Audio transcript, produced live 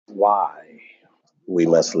Why we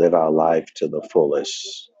must live our life to the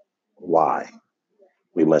fullest. Why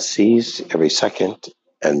we must seize every second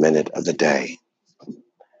and minute of the day.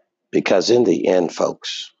 Because in the end,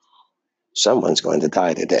 folks, someone's going to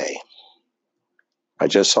die today. I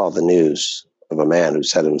just saw the news of a man who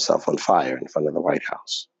set himself on fire in front of the White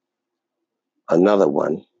House. Another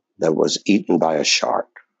one that was eaten by a shark.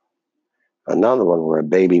 Another one where a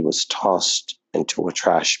baby was tossed into a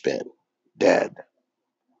trash bin, dead.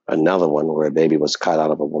 Another one where a baby was cut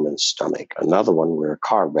out of a woman's stomach. Another one where a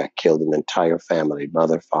car wreck killed an entire family,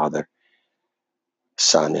 mother, father,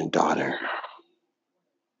 son, and daughter.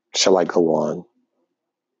 Shall I go on?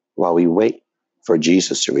 While we wait for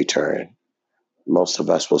Jesus to return, most of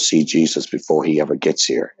us will see Jesus before he ever gets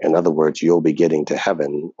here. In other words, you'll be getting to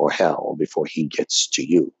heaven or hell before he gets to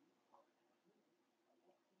you.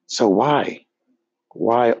 So why?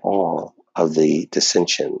 Why all of the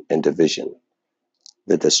dissension and division,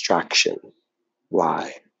 the distraction?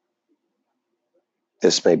 Why?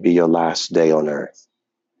 This may be your last day on earth.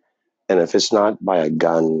 And if it's not by a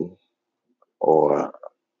gun or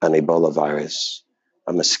an Ebola virus,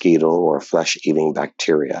 a mosquito or a flesh-eating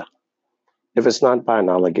bacteria, if it's not by an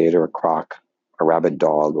alligator, a croc, a rabid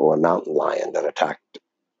dog, or a mountain lion that attacked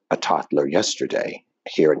a toddler yesterday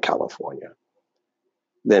here in California,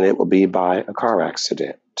 then it will be by a car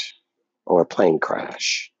accident or a plane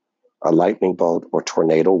crash, a lightning bolt or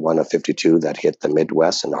tornado, one of 52 that hit the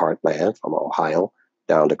Midwest and the heartland from Ohio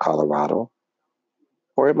down to Colorado.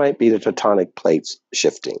 Or it might be the tectonic plates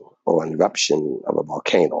shifting or an eruption of a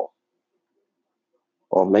volcano.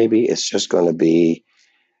 Or maybe it's just going to be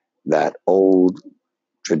that old,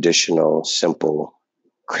 traditional, simple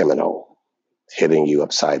criminal hitting you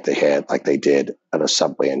upside the head like they did at a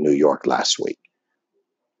subway in New York last week.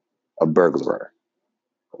 A burglar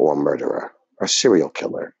or a murderer, or a serial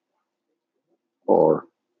killer, or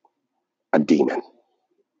a demon.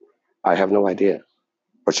 I have no idea,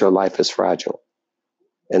 but your life is fragile.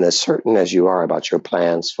 And as certain as you are about your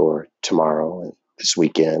plans for tomorrow and this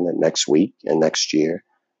weekend and next week and next year,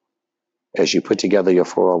 as you put together your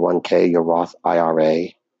 401k, your Roth IRA,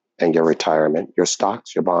 and your retirement, your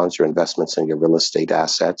stocks, your bonds, your investments, and your real estate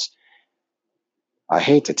assets, I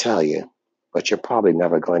hate to tell you, but you're probably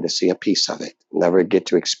never going to see a piece of it, never get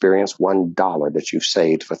to experience $1 that you've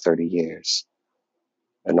saved for 30 years.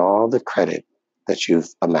 And all the credit that you've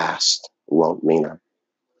amassed won't mean a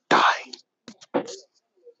dime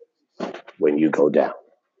when you go down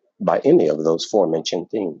by any of those aforementioned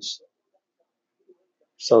things.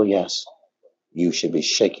 So yes, you should be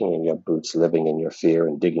shaking in your boots, living in your fear,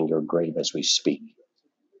 and digging your grave as we speak,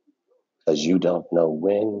 because you don't know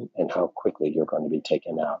when and how quickly you're going to be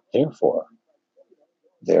taken out.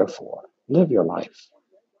 Therefore, live your life.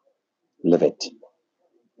 Live it.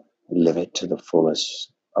 Live it to the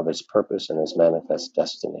fullest of its purpose and its manifest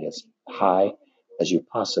destiny, as high as you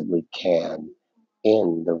possibly can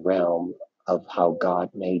in the realm of how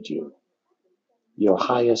God made you. Your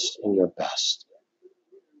highest and your best.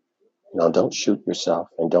 Now, don't shoot yourself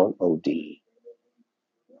and don't OD.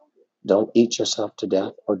 Don't eat yourself to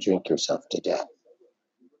death or drink yourself to death.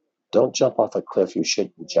 Don't jump off a cliff you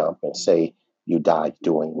shouldn't jump and say you died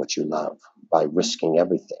doing what you love by risking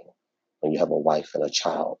everything when you have a wife and a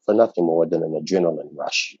child for nothing more than an adrenaline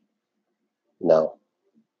rush. No,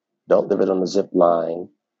 don't live it on the zip line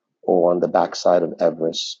or on the backside of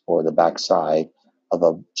Everest or the backside of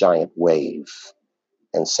a giant wave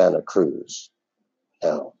in Santa Cruz.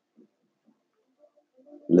 No.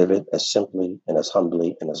 Live it as simply and as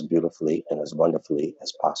humbly and as beautifully and as wonderfully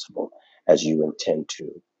as possible as you intend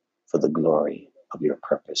to for the glory of your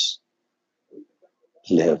purpose.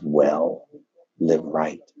 Live well, live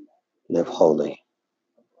right, live holy,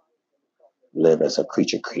 live as a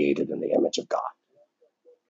creature created in the image of God.